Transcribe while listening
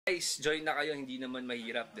Guys, join na kayo, hindi naman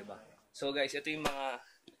mahirap, 'di ba? So guys, ito yung mga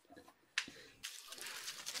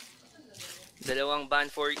dalawang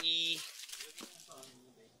band 4E,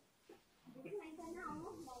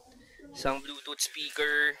 isang Bluetooth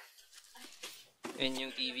speaker, and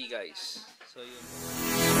yung TV, guys. So yun.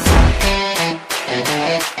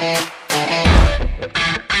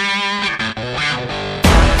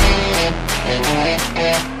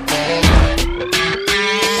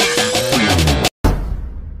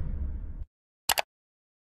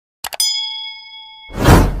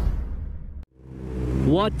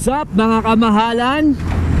 What's up mga kamahalan?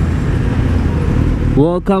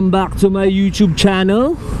 Welcome back to my YouTube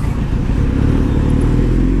channel.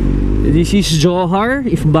 This is Johar.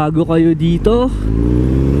 If bago kayo dito,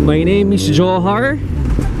 my name is Johar,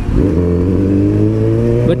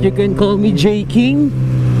 but you can call me J King.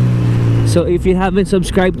 So if you haven't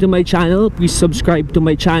subscribed to my channel, please subscribe to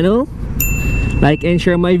my channel. Like and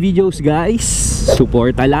share my videos, guys.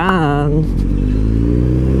 Suporta lang.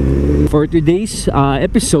 For today's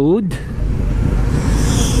episode,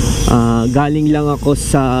 galing lang ako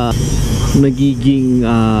sa magiging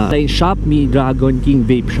shop ni Dragon King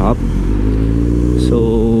Vape Shop. So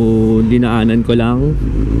dinaanan ko lang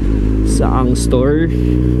sa ang store.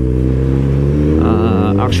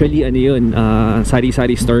 Actually ano yun,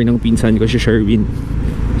 sari-sari store ng pinsan ko si Sherwin.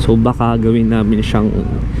 So baka gawin namin siyang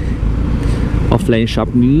offline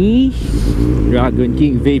shop ni Dragon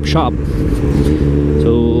King Vape Shop.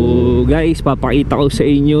 So guys, papakita ko sa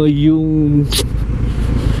inyo yung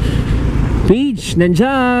page.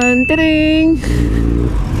 Nandyan, tiring!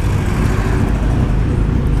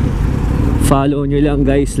 Follow nyo lang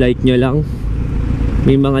guys, like nyo lang.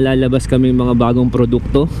 May mga lalabas kaming mga bagong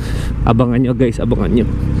produkto. Abangan nyo guys, abangan nyo.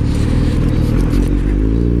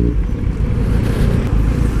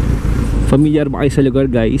 Familiar ba kayo sa lugar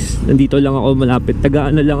guys? Nandito lang ako malapit.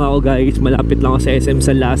 Taga-ano lang ako guys, malapit lang ako sa SM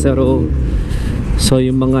San Lazaro. So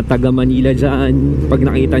yung mga taga Manila dyan, pag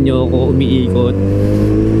nakita nyo ako umiikot,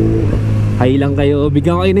 hi lang kayo,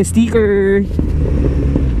 bigyan ko kayo ng sticker.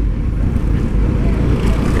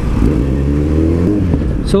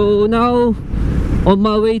 So now, on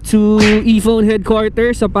my way to ePhone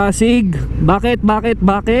headquarters sa Pasig. Bakit?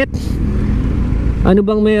 Ano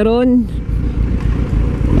bang meron?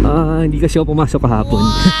 Hindi kasi ako pumasok kahapon.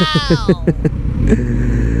 Wow!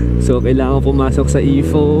 So kailangan pumasok sa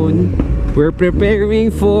ePhone. We're preparing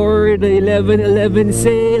for the 11/11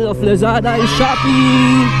 sale of Lazada and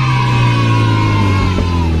Shopee.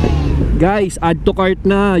 Guys, add to cart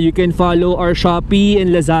na. You can follow our Shopee and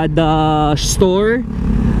Lazada store.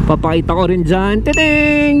 Papakita ko rin dyan.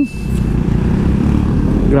 Titing!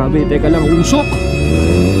 Grabe, teka lang, usok!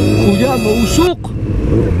 Kuya, mausok!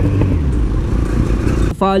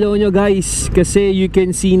 Follow nyo guys, kasi you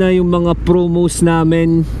can see na yung mga promos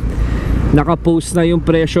namin. Nakapost na yung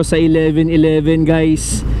presyo sa 11/11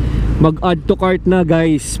 guys. Mag-add to cart na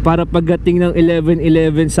guys, para pagdating ng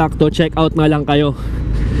 11/11 sakto, check out na lang kayo.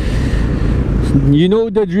 You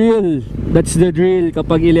know the drill. That's the drill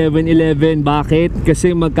kapag 11/11. Bakit?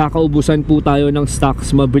 Kasi magkakaubusan po tayo ng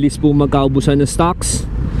stocks. Mabilis po magkaubusan ng stocks.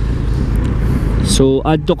 So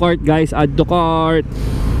add to cart guys, add to cart.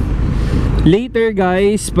 Later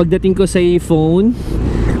guys, pagdating ko sa iPhone,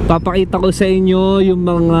 papakita ko sa inyo yung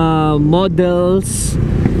mga models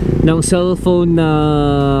ng cellphone na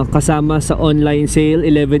kasama sa online sale,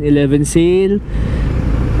 11/11 sale.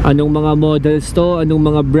 Anong mga models to, anong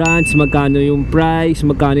mga brands, magkano yung price,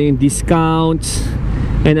 magkano yung discounts,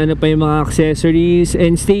 and ano pa yung mga accessories.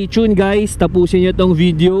 And stay tuned guys, tapusin nyo tong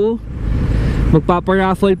video.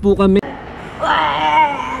 Magpaparaffle po kami.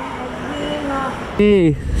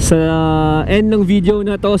 Sa end ng video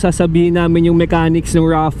na to, sasabihin namin yung mechanics ng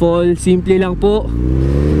raffle. Simple lang po.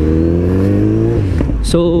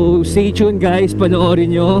 So stay tuned guys,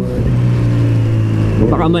 panoorin nyo.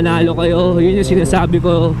 Baka manalo kayo. Yun yung sinasabi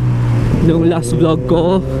ko nung last vlog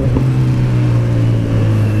ko.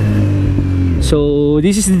 So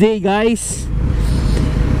this is the day guys.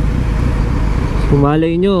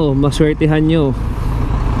 Malay nyo, maswertehan nyo.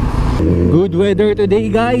 Good weather today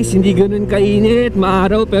guys, hindi ganun kainit,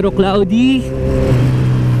 maaraw pero cloudy.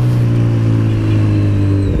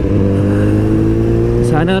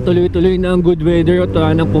 Sana tuloy-tuloy na ang good weather at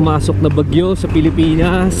wala nang pumasok na bagyo sa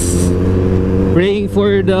Pilipinas. Praying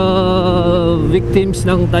for the victims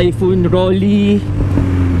ng Typhoon Rolly.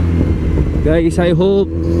 Guys, I hope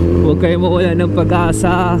huwag kayo mawala ng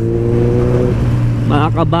pag-asa.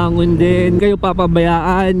 Makakabangon din. Kayo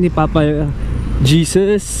papabayaan ni Papa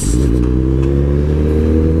Jesus.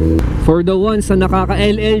 For the ones na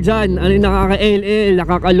nakaka-LL dyan, ano yung nakaka-LL?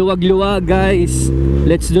 Nakakaluwag-luwag guys.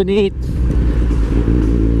 Let's donate.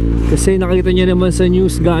 Kasi nakita niyo naman sa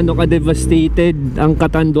news gaano ka-devastated ang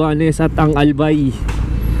Catanduanes at ang Albay.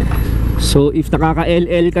 So if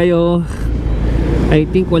nakaka-LL kayo, I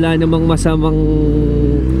think wala namang masamang,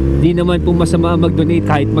 di naman po masama mag-donate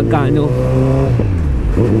kahit magkano.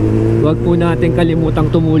 Huwag po natin kalimutang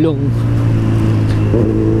tumulong,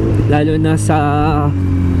 lalo na sa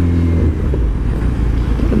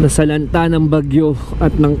nasalanta ng bagyo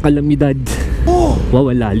at ng kalamidad.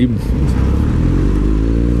 Wow, lalim.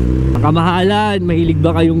 Kamahalan, mahilig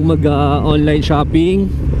ba kayong mag-online shopping?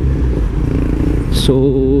 So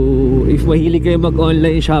if mahilig kayo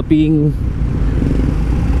mag-online shopping,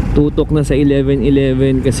 tutok na sa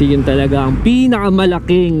 11.11 kasi yun talaga ang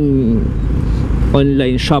pinakamalaking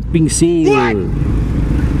online shopping sale.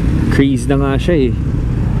 Craze na nga siya eh.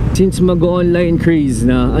 Since mag-online craze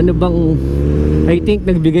na, ano bang, I think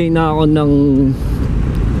nagbigay na ako ng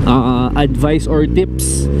advice or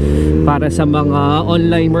tips para sa mga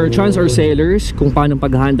online merchants or sellers kung paano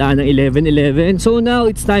paghahandaan ng 11.11. So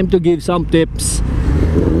now it's time to give some tips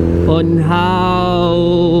on how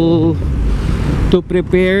to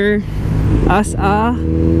prepare as a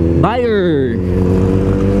buyer.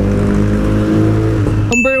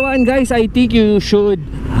 Number one, guys, I think you should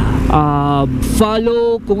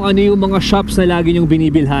follow kung ano yung mga shops na lagi nyong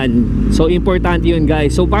binibilhan. So importante yun,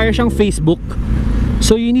 guys. So para siyang Facebook.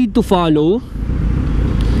 So you need to follow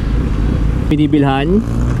binibilhan.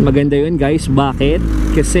 Maganda yun, guys. Bakit?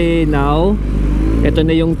 Kasi now ito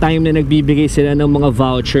na yung time na nagbibigay sila ng mga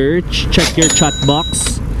voucher. Check your chat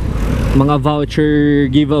box. Mga voucher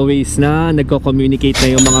giveaways na, nagko-communicate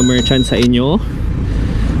na yung mga merchant sa inyo.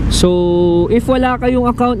 So if wala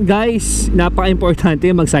kayong account, guys,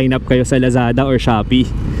 napaka-importante mag-sign up kayo sa Lazada or Shopee.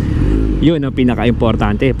 Yun ang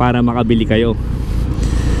pinaka-importante para makabili kayo,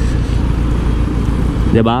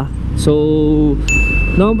 diba? So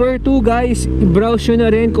number 2, guys, i-browse nyo na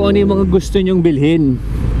rin kung ano yung mga gusto nyong bilhin,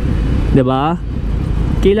 diba?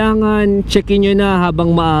 Kailangan checkin nyo na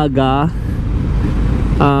habang maaga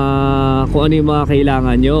kung ano yung mga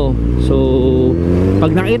kailangan nyo. So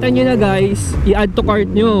pag nakita nyo na, guys, i-add to cart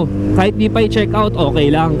nyo. Kahit di pa i-check out, okay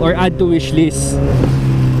lang. Or add to wishlist.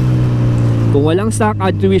 Kung walang stock,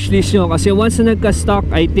 add to wishlist nyo. Kasi once na nagka-stock,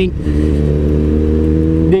 I think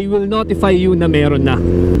they will notify you na meron na.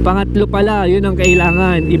 Pangatlo pala, yun ang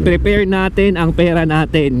kailangan, i-prepare natin ang pera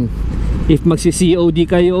natin. If magsi-COD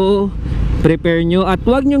kayo, prepare nyo. At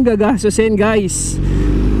huwag nyong gagastusin, guys,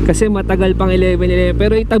 kasi matagal pang 11.11.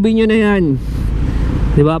 Pero itabi nyo na yan,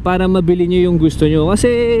 diba? Para mabili nyo yung gusto nyo. Kasi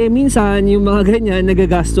minsan yung mga ganyan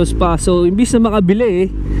nagagastos pa. So imbis na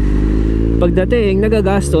makabili, pagdating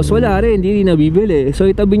nagagastos, wala rin, hindi rin nabibili. So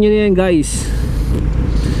itabi nyo na yan, guys.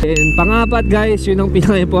 And pangapat, guys, yun ang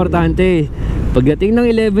pinaka-importante. Pagdating ng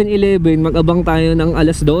 11.11, mag-abang tayo ng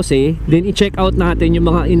alas 12. Then i-check out natin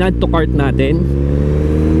yung mga in-add to cart natin.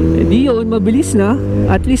 E di yun, mabilis na.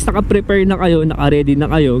 At least naka-prepare na kayo, naka-ready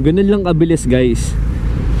na kayo. Ganun lang kabilis, guys.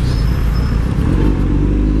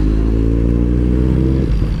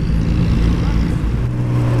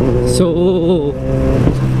 So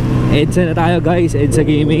EDSA na tayo, guys. EDSA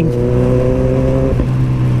Gaming.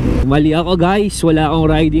 Mali ako, guys, wala akong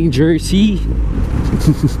riding jersey.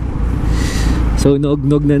 So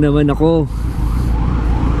nog-nog na naman ako.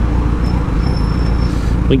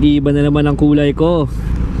 Mag-iiba na naman ang kulay ko.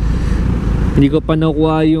 Hindi ko pa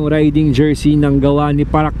nakuha yung riding jersey ng gawa ni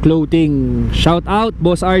Parak Clothing. Shout out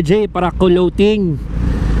Boss RJ, Parak Clothing.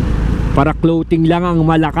 Para clothing lang ang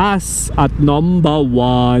malakas at number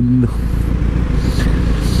 1.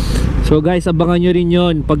 So guys, abangan nyo rin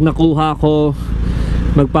yon. Pag nakuha ko,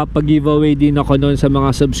 magpapag-giveaway din ako nun sa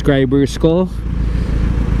mga subscribers ko.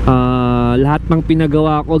 Lahat ng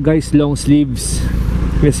pinagawa ko, guys, long sleeves.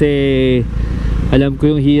 Kasi alam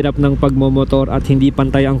ko yung hirap ng pagmomotor at hindi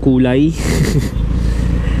pantay ang kulay.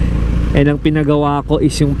 And ang pinagawa ko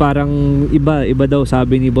is yung parang iba daw,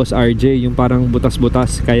 sabi ni Boss RJ, yung parang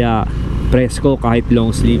butas-butas, kaya presko kahit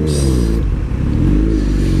long sleeves.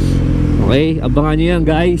 Okay, abangan nyo yan,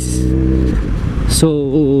 guys. So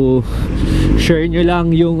share nyo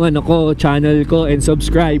lang yung channel ko and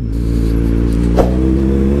subscribe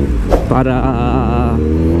para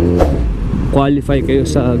qualify kayo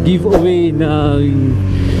sa giveaway ng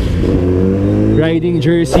riding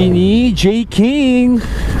jersey ni J King.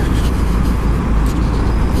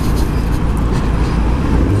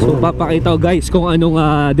 So papakita ko, guys, kung anong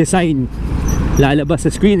design lalabas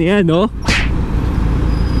sa screen. Ayan, no?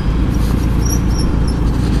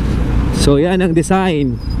 So yan ang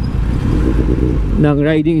design ng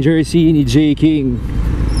riding jersey ni J King.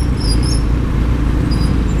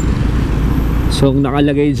 So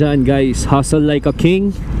nakalagay dyan, guys, hustle like a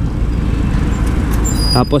king.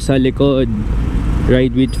 Tapos sa likod,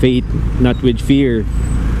 ride with faith, not with fear.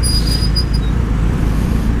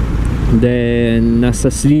 Then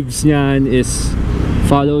nasa sleeves niyan is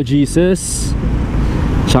follow Jesus.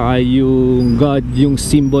 Tsaka yung God, yung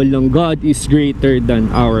symbol ng God is greater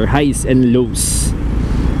than our highs and lows.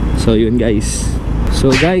 So yun guys.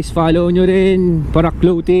 So guys, follow nyo rin para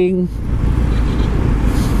clothing.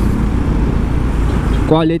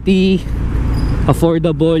 Quality,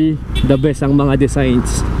 affordable, the best ang mga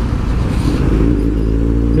designs.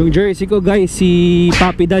 Yung jersey ko guys, si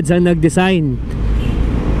Papi Dads ang nag-design.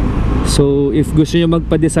 So if gusto nyo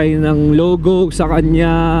magpa-design ng logo sa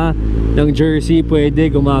kanya ng jersey,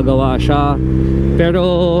 pwede, gumagawa siya.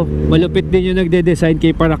 Pero malupit din yung nagde-design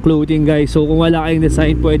kay Para Clothing guys. So kung wala kayong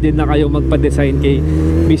design, pwede na kayo magpa-design kay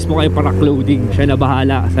mismo kay Para Clothing. Siya na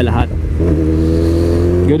bahala sa lahat.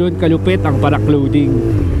 Ganoon kalupit ang Para Clothing.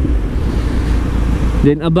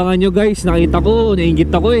 Then abangan nyo guys, nakita ko,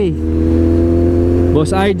 nainggit ako eh.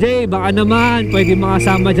 Boss RJ, baka naman pwede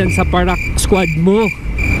makasama dyan sa Para squad mo.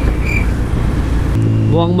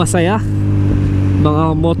 Mukhang masaya. Mga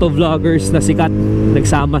motovloggers na sikat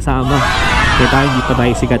nagsama-sama. Kaya hindi pa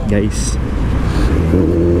tayo sikat guys.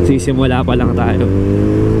 Sisimula pa lang tayo.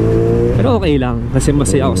 Pero okay lang kasi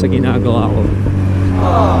masaya ako sa ginagawa ko.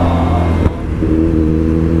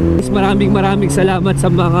 Maraming salamat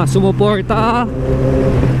sa mga sumuporta.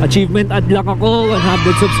 Achievement unlock ako,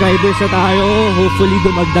 100 subscribers na tayo. Hopefully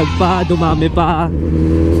dumagdag pa, dumami pa.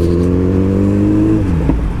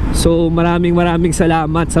 So maraming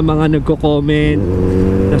salamat sa mga nagko-comment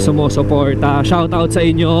na sumusuporta. Shoutout sa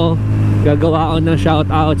inyo. Gagawa ako ng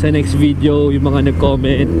shoutout sa next video, yung mga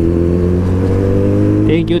nag-comment.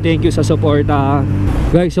 Thank you sa suporta.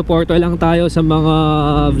 Guys, suporta lang tayo sa mga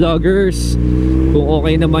vloggers. Kung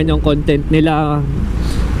okay naman yung content nila,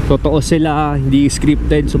 totoo sila, hindi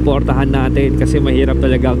scripted, suportahan natin kasi mahirap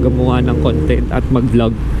talaga gumawa ng content at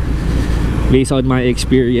mag-vlog based on my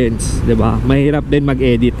experience, 'di ba? Mahirap din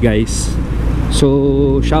mag-edit, guys.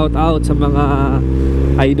 So, shout out sa mga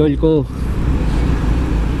idol ko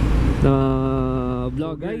na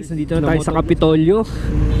vlog. Guys, nandito na tayo sa Kapitolyo.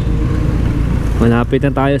 Malapit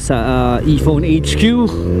na tayo sa iPhone HQ.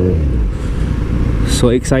 So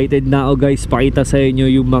excited na ako guys, pakita sa inyo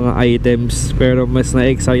yung mga items. Pero mas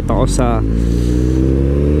na-excite ako sa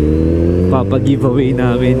papa-giveaway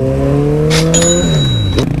namin.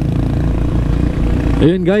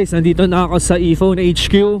 Ayun guys, nandito na ako sa iPhone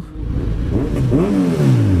HQ.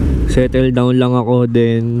 Settle down lang ako,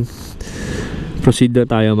 then proceed na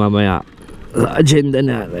tayo mamaya sa agenda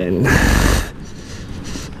natin.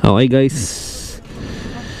 Okay guys,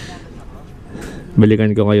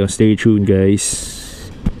 balikan ko kayo. Stay tuned guys.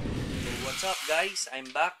 What's up guys? I'm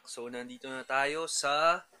back. So nandito na tayo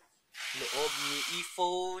sa loob ni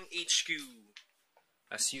iPhone HQ.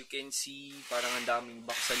 As you can see, parang ang daming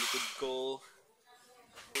box sa likod ko.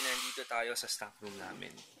 Nandito tayo sa stock room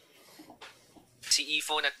namin. Si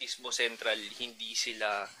iPhone at Gizmo Central, hindi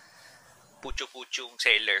sila putyo-putyong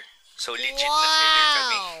seller. So legit na seller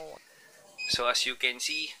kami. So as you can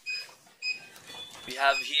see, we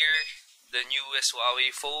have here the newest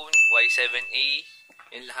Huawei phone, Y7A.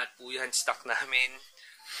 And lahat po yan stock namin.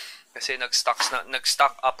 Kasi nag-stock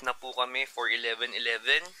up na po kami for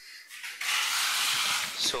 11/11.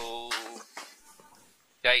 So,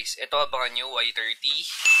 guys, ito abangan nyo, Y30.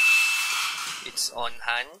 It's on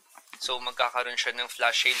hand. So, magkakaroon siya ng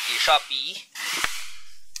flash sale kay Shopee.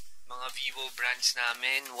 Mga Vivo brands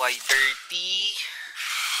namin, Y30.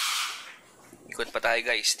 Ikot pa tayo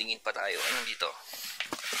guys, tingin pa tayo. Anong dito?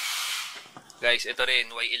 Guys, ito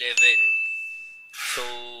rin, Y11. So,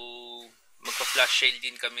 magpa-flash sale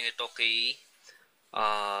din kami nito kay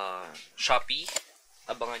Shopee.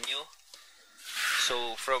 Abangan nyo.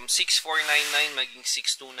 So, from 6,499 maging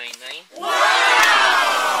 6,299.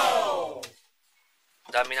 Wow!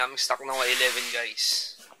 Dami namin stock ng Y11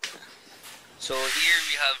 guys. So, here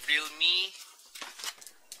we have Realme.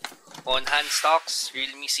 On hand stocks,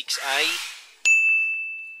 Realme 6i.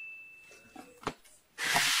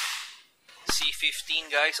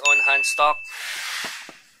 C15 guys, on hand stock.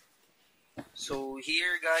 So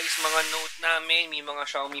here guys, mga Note namin, may mga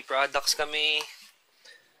Xiaomi products kami.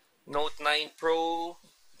 Note 9 Pro,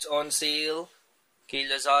 it's on sale kay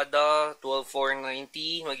Lazada,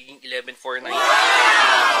 12,490 magiging 11,490.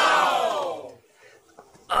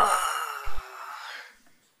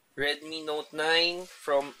 Redmi Note 9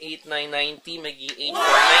 from 8,990 magiging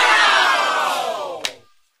 8,490.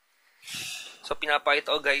 So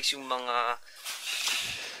pinapakita ko guys yung mga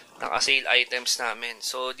naka-sale items namin.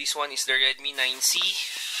 So this one is the Redmi 9C.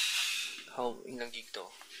 How ilang gig to?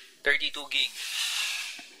 32 gig.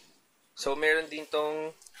 So, meron din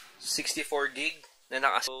tong 64 gig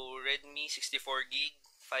na So, Redmi 64 gig,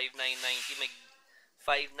 5990,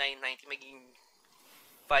 5990 maging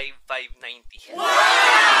 5590.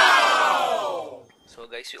 Wow! So,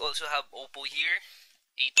 guys, we also have Oppo here,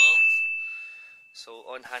 A12. So,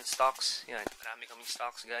 on-hand stocks. Yan, marami kaming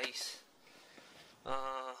stocks, guys.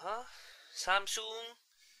 Samsung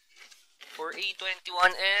for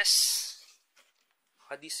A21s.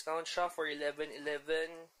 Ka-discount siya for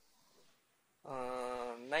 1111.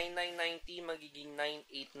 9990 magiging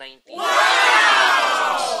 9890.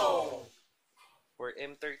 Wow! For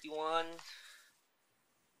M31,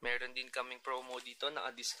 meron din kaming promo dito,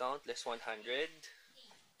 naka-discount, less 100.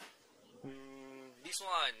 This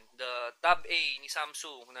one, the Tab A ni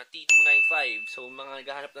Samsung na T295. So, mga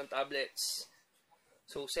naghahanap ng tablets.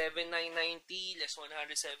 So, 7990, less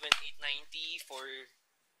 100, 7890 for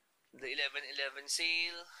the 1111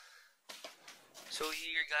 sale. So,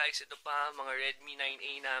 here guys, ito pa, mga Redmi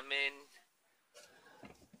 9A namin.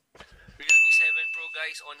 Realme 7 Pro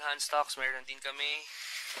guys, on-hand stocks, meron din kami.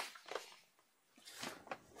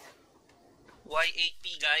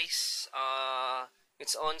 Y8P guys,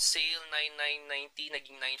 it's on sale, 9990,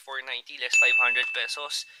 naging 9490, less 500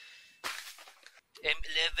 pesos.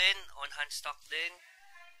 M11, on-hand stock din.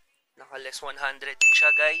 Naka less 100 din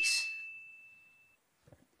siya guys.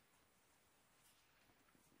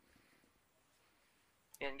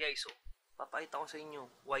 Yan guys, so, papakita ko sa inyo,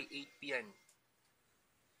 Y8P yan.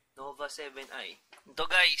 Nova 7i. Ito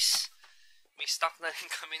guys, may stock na rin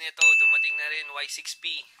kami nito, dumating na rin,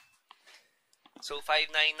 Y6P. So,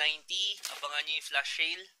 5990, abangan nyo yung flash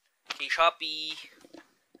sale. Kay Shopee,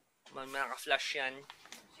 naka-flash yan.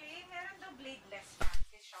 Actually, meron daw bladeless fan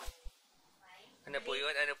si Shopee. Ano po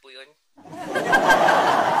yun? Ano po yun?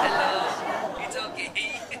 Hello, it's okay.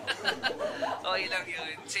 Okay lang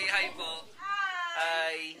yun. Say hi po.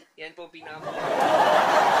 Hi! Yan po pinaka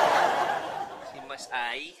si Mas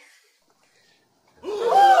Ai.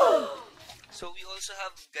 So we also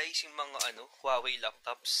have guys yung mga Huawei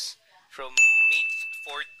laptops from Mate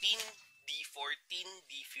 14, D14,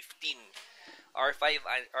 D15, R5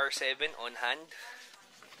 and R7 on hand.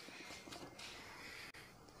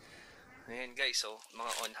 Ayan guys, so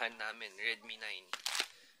mga on hand namin, Redmi 9.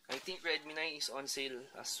 I think Redmi 9 is on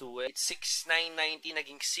sale as well. It's 6990,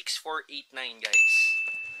 naging 6489 guys.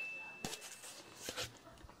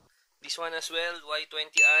 This one as well,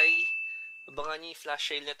 Y20i. Abangan niyo yung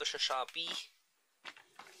flash sale nito sa Shopee.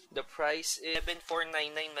 The price is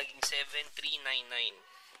 7499, maging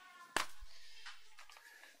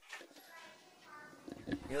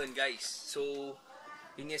 7399. Yun guys, so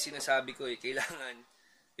yun yung sinasabi ko kailangan,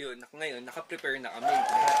 yun, ngayon, naka-prepare na kami.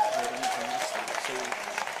 Meron na kami stock. So,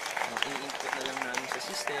 i-input na lang namin sa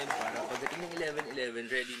system para pagdating ng 11.11,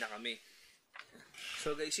 ready na kami.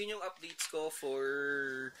 So guys, yun yung updates ko for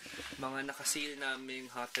mga nakasale naming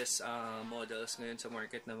hottest models ngayon sa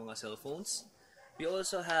market ng mga cellphones. We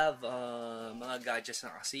also have mga gadgets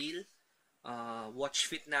na nakasale. Watch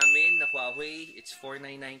fit namin na Huawei, it's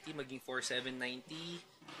 4990 maging 4790.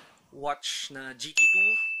 Watch na GT2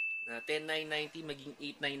 na 10990 maging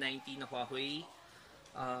 8990 na Huawei.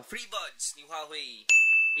 Free buds ni Huawei,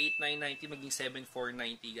 8990 maging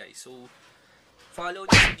 7490 guys. So follow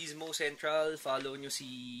nyo si Gizmo Central, follow nyo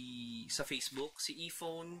sa Facebook, si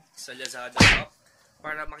ePhone, sa Lazada shop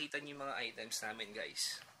para makita nyo yung mga items namin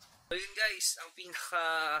guys. So yun guys, ang pinaka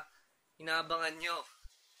inaabangan nyo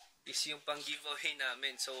is yung pang giveaway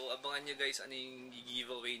namin. So abangan nyo guys ano yung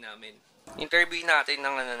giveaway namin. Interview natin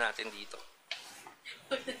ng natin dito.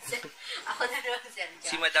 Ako na naman, Sir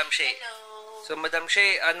John. Si Madam She. Hello. So Madam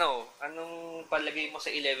She, anong palagay mo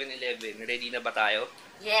sa 11.11? Ready na ba tayo?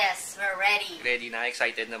 Yes, we're ready. Ready na?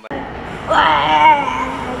 Excited na ba?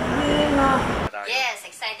 Yes,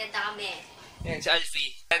 excited na kami. Yan, si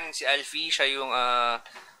Alfie. Yan, si Alfie, siya yung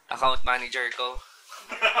account manager ko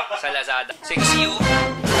sa Lazada. Sexy you.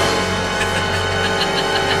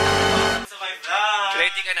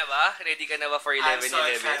 Ready ka na ba? Ready ka na ba for 11.11? I'm so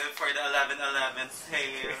excited for the 11.11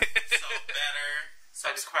 sale. So better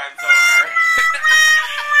subscribe to our...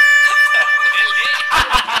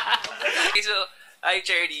 Okay, so, hi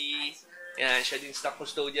Cherry. Yan, siya din stock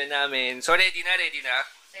custodian namin. So, ready na, ready na?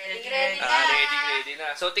 Ready na. Ready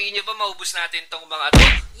na. So, tingin nyo ba maubos natin tong mga to?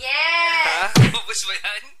 Yes! Ha? Maubos ba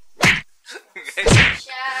yan? Guys,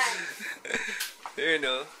 Yan. yun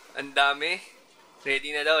o. Ang dami. Ready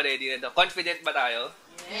na daw, ready na daw. Confident ba tayo?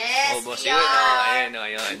 Yes, Oh, boss, we yun o. are. Ayan o,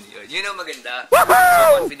 yun. Yun ang maganda. So,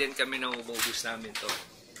 confident kami na maubos namin to.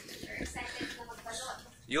 Excited na magbalot.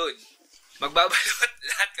 Yun. Magbabalot.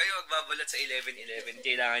 Lahat kayo magbabalot sa 11.11.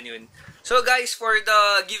 Kailangan yun. So guys, for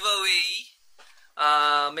the giveaway,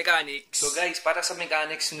 mechanics. So guys, para sa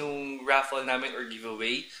mechanics nung raffle namin or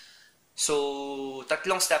giveaway, so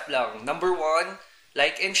tatlong step lang. Number 1,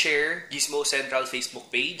 like and share Gizmo Central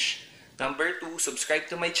Facebook page. Number 2, subscribe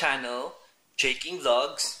to my channel, Checking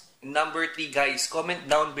Vlogs. And number 3, guys, comment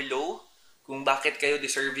down below kung bakit kayo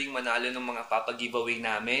deserving manalo ng mga papagiveaway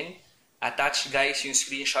namin. Attach guys yung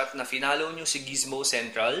screenshot na finalo nyo si Gizmo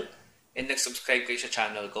Central and nag-subscribe kayo sa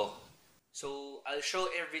channel ko. So, I'll show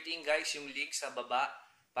everything guys, yung link sa baba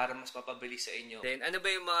para mas mapabilis sa inyo. Then, ano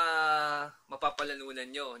ba yung mga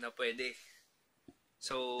mapapalanunan nyo na pwede?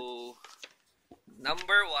 So,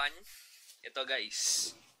 number 1, ito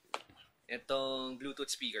guys. Itong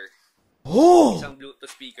Bluetooth speaker. Isang Bluetooth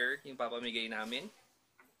speaker yung papamigay namin.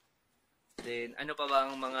 Then, ano pa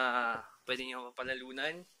bang mga pwede nyo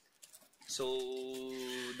mapapalalunan? So,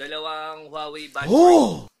 dalawang Huawei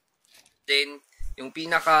battery. Then, yung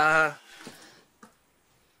pinaka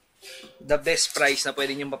the best price na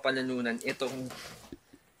pwede nyo mapalalunan, itong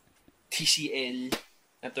TCL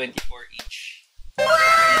na 24-inch.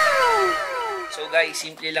 So guys,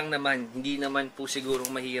 simple lang naman. Hindi naman po siguro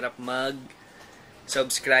mahirap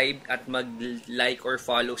mag-subscribe at mag-like or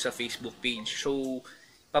follow sa Facebook page. So,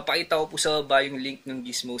 papakita ko po sa baba yung link ng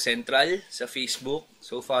Gizmo Central sa Facebook.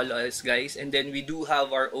 So, follow us guys. And then, we do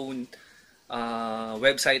have our own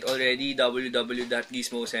website already,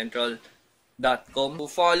 www.gizmocentral.com. So,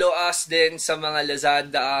 follow us din sa mga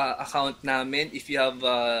Lazada account namin. If you have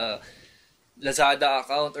a Lazada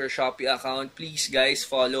account or Shopee account, please guys,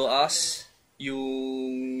 follow us.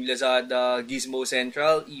 Yung Lazada Gizmo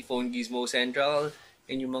Central, ePhone Gizmo Central,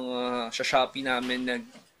 and yung mga sa Shopee namin na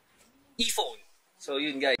ePhone. So,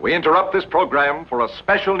 yun guys. We interrupt this program for a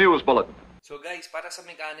special news bulletin. So guys, para sa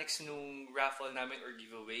mechanics nung raffle namin or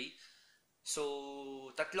giveaway,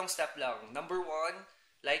 so tatlong step lang. Number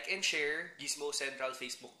 1, like and share Gizmo Central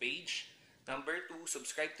Facebook page. Number 2,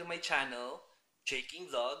 subscribe to my channel, Checking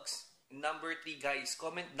Vlogs. And number 3, guys,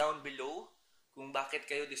 comment down below kung bakit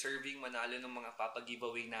kayo deserving manalo ng mga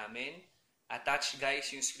papagiveaway namin. Attach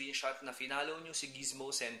guys yung screenshot na finalo nyo si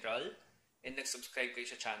Gizmo Central and nag-subscribe kayo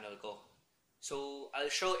sa channel ko. So,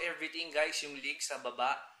 I'll show everything guys, yung link sa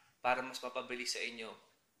baba para mas mapabilis sa inyo.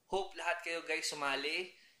 Hope lahat kayo guys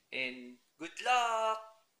sumali and good luck!